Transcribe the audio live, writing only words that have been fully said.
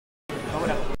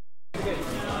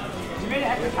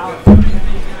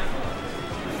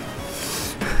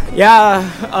Yeah,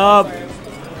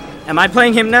 am I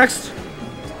playing him next?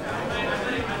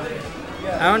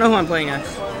 I don't know who I'm playing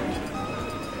next.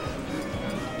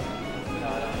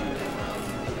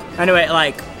 Anyway,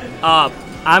 like,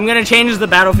 I'm gonna change the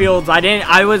battlefields.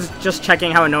 I was just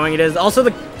checking how annoying it is. Also,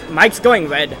 the mic's going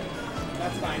red.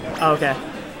 That's fine. Oh, okay.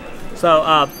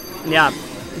 So, yeah.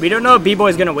 We don't know if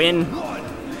B-Boy's gonna win.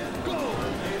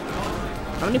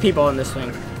 How many people in this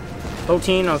thing?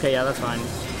 14? Okay, yeah, that's fine.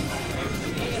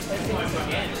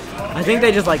 I think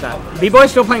they just like that.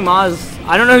 B-Boy's still playing Maz.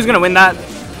 I don't know who's gonna win that.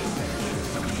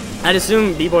 I'd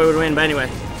assume B-Boy would win, but anyway.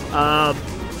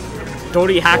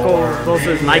 Doty Hackle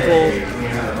versus Mycul.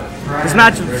 This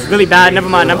match is really bad. Never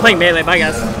mind. I'm playing melee. Bye,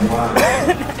 guys.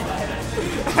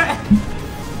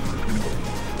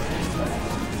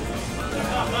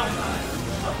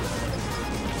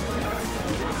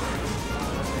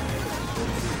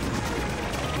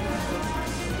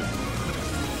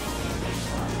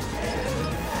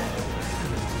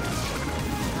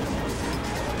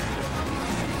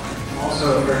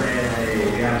 Also for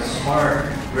melee, we have Smart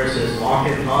versus Lock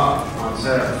and Pop on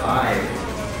setup 5.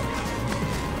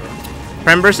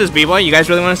 Prem versus B-Boy, you guys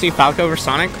really want to see Falco versus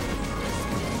Sonic?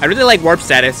 I really like warp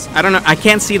status. I don't know, I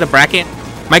can't see the bracket.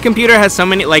 My computer has so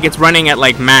many, like it's running at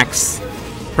like max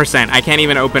percent. I can't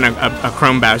even open a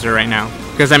Chrome browser right now.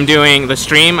 Because I'm doing the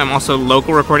stream, I'm also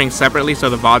local recording separately so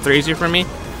the VODs are easier for me.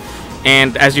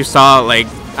 And as you saw, like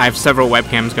I have several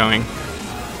webcams going.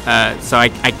 So I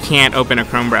can't open a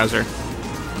Chrome browser.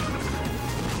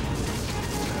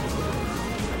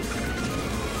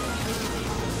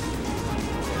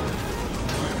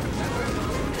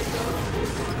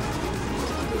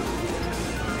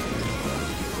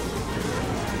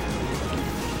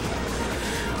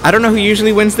 I don't know who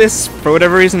usually wins this. For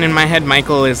whatever reason, in my head,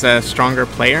 Mycul is a stronger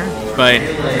player. But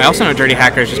I also know Dirty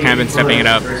Hacker has just kind of been stepping it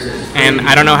up. And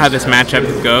I don't know how this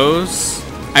matchup goes.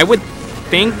 I would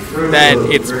think that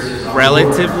it's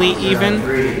relatively even.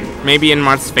 Maybe in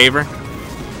Marth's favor.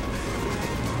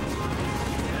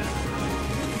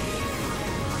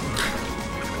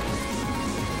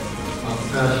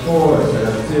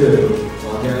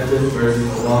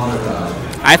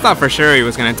 I thought for sure he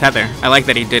was going to tether. I like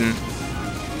that he didn't.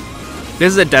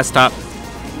 This is a desktop.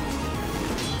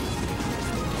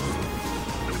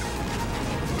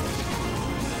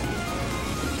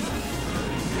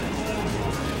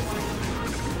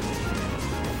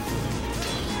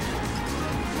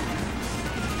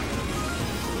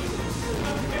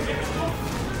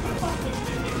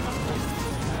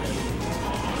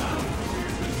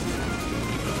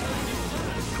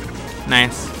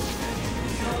 Nice.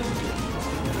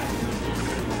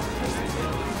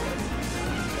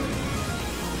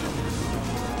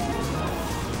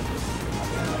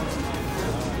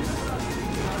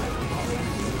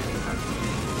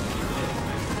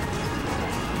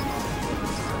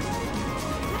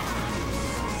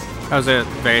 That was a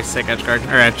very sick edge guard,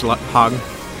 or edge hog.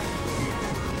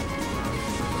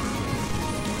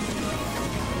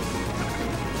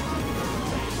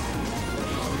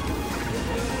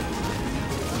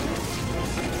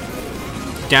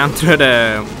 Down throw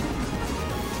to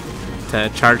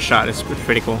charge shot is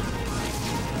pretty cool.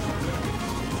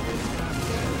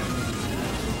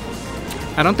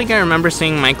 I don't think I remember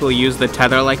seeing Mycul use the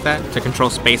tether like that to control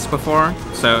space before,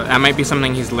 so that might be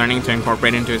something he's learning to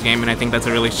incorporate into his game, and I think that's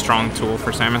a really strong tool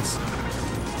for Samus.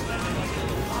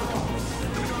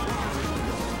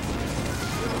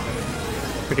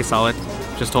 Pretty solid.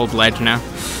 Just hold ledge now.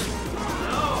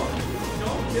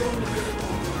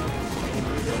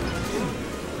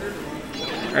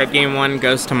 Alright, game 1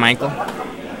 goes to Mycul.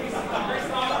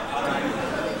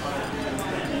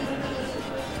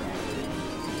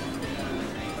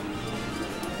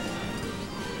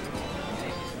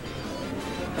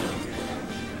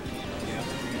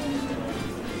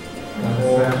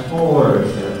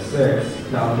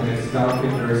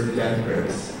 Falcon versus Death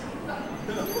Grips.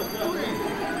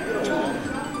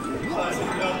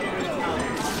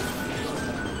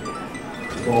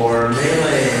 For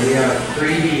melee, we have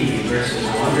 3D versus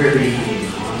Wonder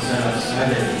League on setup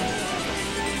 7.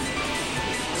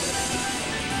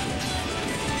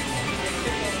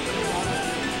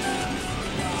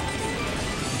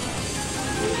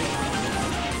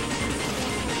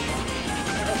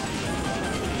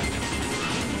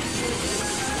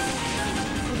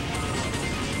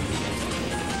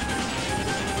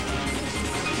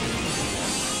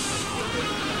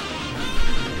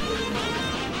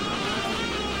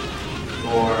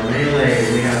 For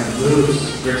melee, we have Moose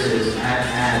versus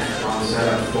At on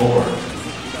setup 4.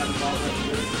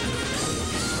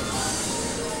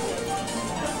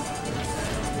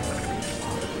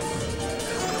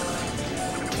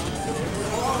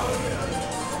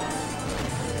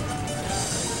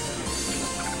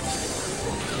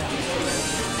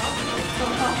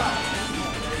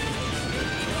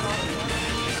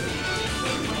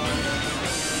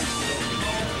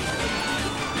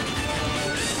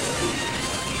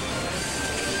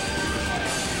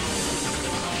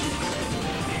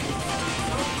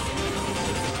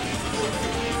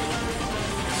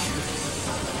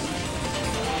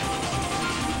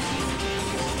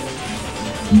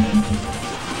 Who's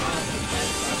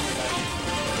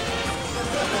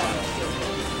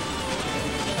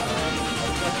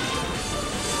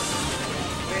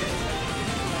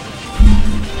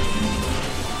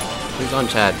on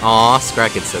chat? Aw,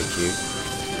 Scracket's so cute.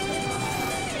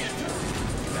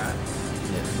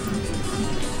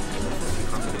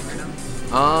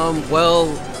 Well,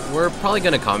 we're probably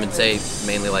gonna commentate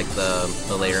mainly like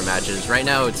the later matches. Right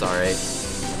now, it's alright.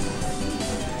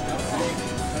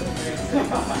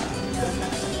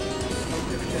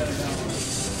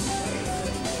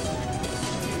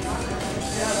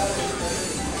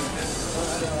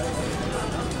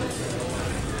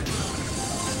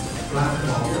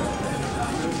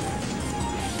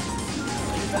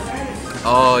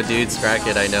 Oh, dude,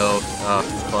 Scracket, I know. Oh,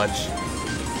 clutch.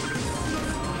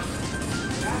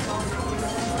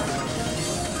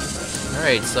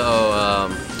 Alright, so,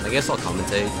 I guess I'll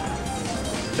commentate.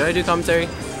 Should I do commentary?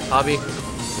 Hobby?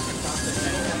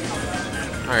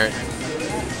 Alright.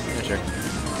 Yeah, sure.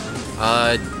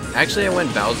 Actually, I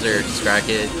went Bowser,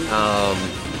 Scracket. I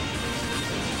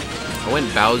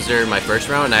went Bowser my first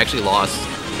round, and I actually lost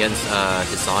against,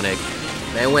 his Sonic.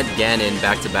 Then I went Ganon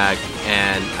back-to-back,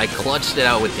 and I clutched it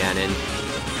out with Ganon.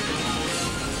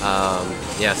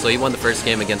 Yeah, so he won the first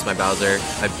game against my Bowser.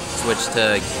 I switched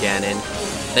to Ganon.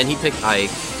 Then he picked Ike,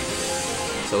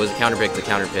 so it was a counter pick to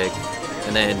counter pick.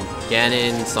 And then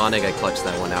Ganon, Sonic, I clutched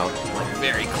that one out. Like,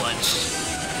 very clutch.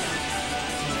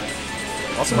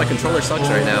 Also, my controller sucks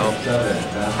right now.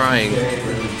 I'm crying.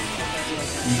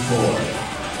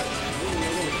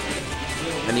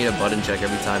 I need a button check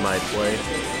every time I play.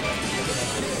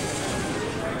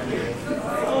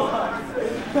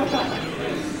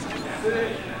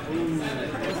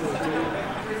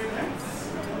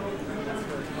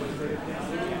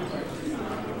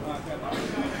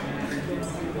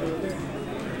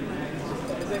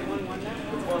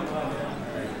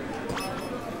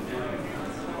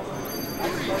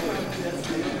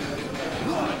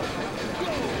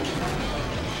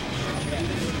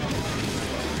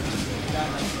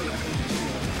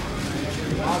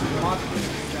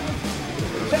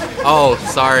 Oh,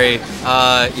 sorry.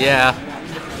 Yeah.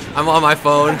 I'm on my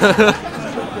phone.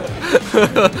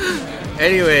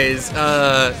 Anyways,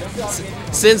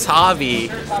 since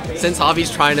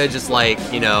Hobby's trying to just like,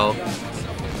 you know...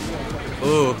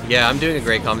 Ooh, yeah, I'm doing a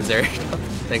great commentary.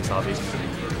 Thanks, Hobby.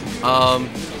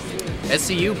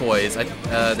 SCU boys,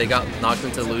 they got knocked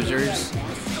into losers.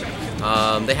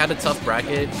 They had a tough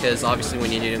bracket, because obviously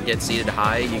when you didn't get seated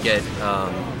high, you get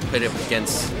put up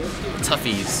against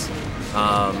toughies.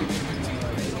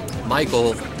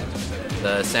 Mycul,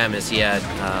 the Samus, he had,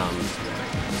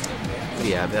 what do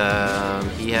you have?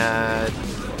 He had...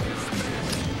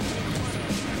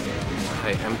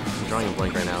 I'm drawing a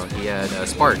blank right now. He had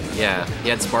Spark, yeah. He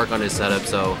had Spark on his setup,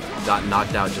 so got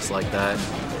knocked out just like that.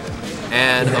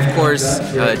 And, of course,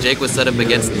 Jake was set up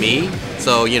against me,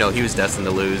 so, you know, he was destined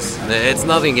to lose. It's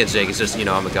nothing against Jake, it's just, you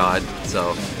know, I'm a god,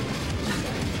 so...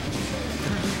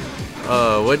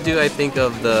 what do I think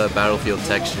of the battlefield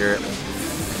texture?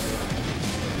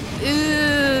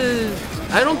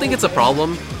 I don't think it's a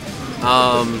problem.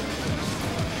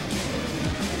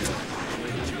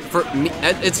 For me,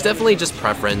 it's definitely just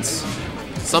preference.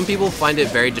 Some people find it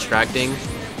very distracting.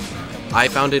 I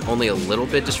found it only a little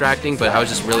bit distracting, but I was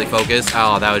just really focused.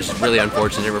 Oh, that was just really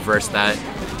unfortunate. Reverse that.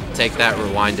 Take that,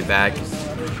 rewind it back.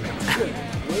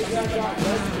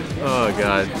 Oh,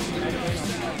 God.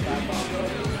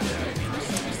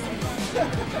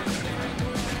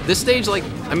 This stage, like,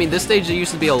 I mean, this stage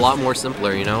used to be a lot more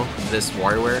simpler, you know? This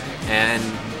WarioWare. And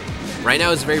right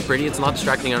now it's very pretty. It's not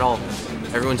distracting at all.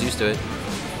 Everyone's used to it.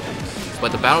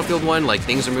 But the Battlefield one, like,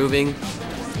 things are moving.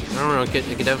 I don't know, it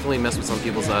could definitely mess with some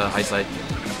people's eyesight.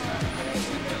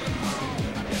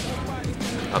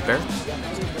 Up there?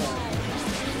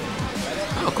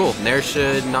 Oh, cool. Nair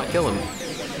should not kill him.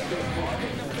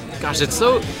 Gosh, it's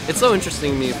so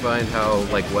interesting to me to find how,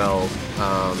 like, well,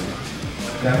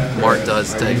 Marth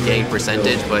does to gain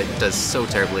percentage, but does so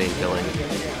terribly in killing.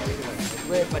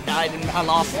 Rip, I died and I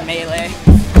lost melee.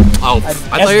 Oh, I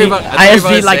thought you were about to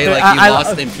say, like, you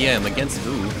lost in PM. Against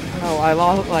who? No, I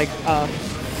lost, like,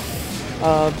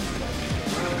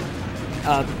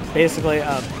 basically,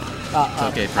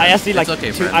 okay, I SD like okay,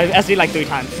 I SD like 3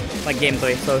 times, like game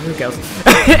 3, so who cares?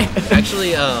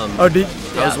 Actually, I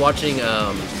was watching,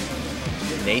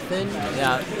 Nathan?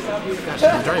 Yeah. Gosh,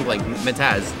 I'm drawing like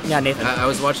Mataz. Yeah, Nathan. I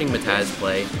was watching Mataz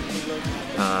play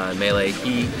Melee.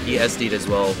 He SD'd as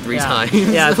well 3 times.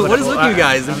 Yeah. What is with you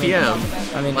guys in PM?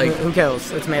 I mean, like, who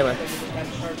cares? It's Melee.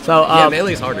 So Yeah,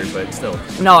 melee's harder, but still.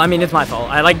 no, I mean it's my fault.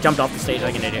 I like jumped off the stage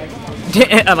like an idiot.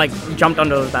 I like jumped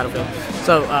onto the battlefield.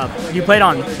 So you played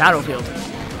on Battlefield.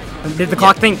 Did the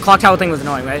clock tower thing was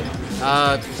annoying, right?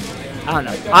 I don't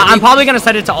know. I'm probably gonna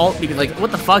set it to alt because like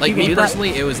what the fuck, Like you can me do that?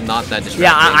 personally, it was not that distracting.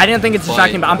 Yeah, I didn't think it's but-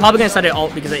 distracting, but I'm probably gonna set it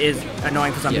alt because it is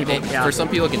annoying for some people. Yeah. For some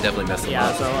people, it can definitely mess them Yeah,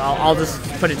 up. so I'll just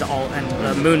put it to alt, and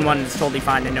the moon one is totally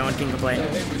fine, and no one can complain.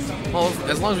 Well,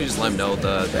 as long as we just let them know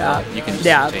you can just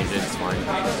change it. It's fine.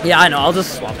 Yeah, I know. I'll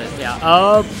just swap it. Yeah.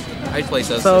 I'd play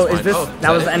says. So it's is fine. this Oh,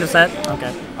 that was the end of set?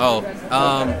 Okay.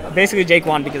 Oh, Basically, Jake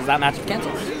won because that match was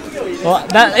canceled. Well,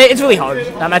 it's really hard.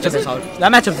 That matchup is hard.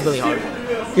 That matchup is really hard.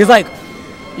 Because like,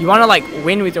 you want to like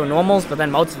win with your normals, but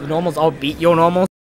then most of the normals all beat your normals.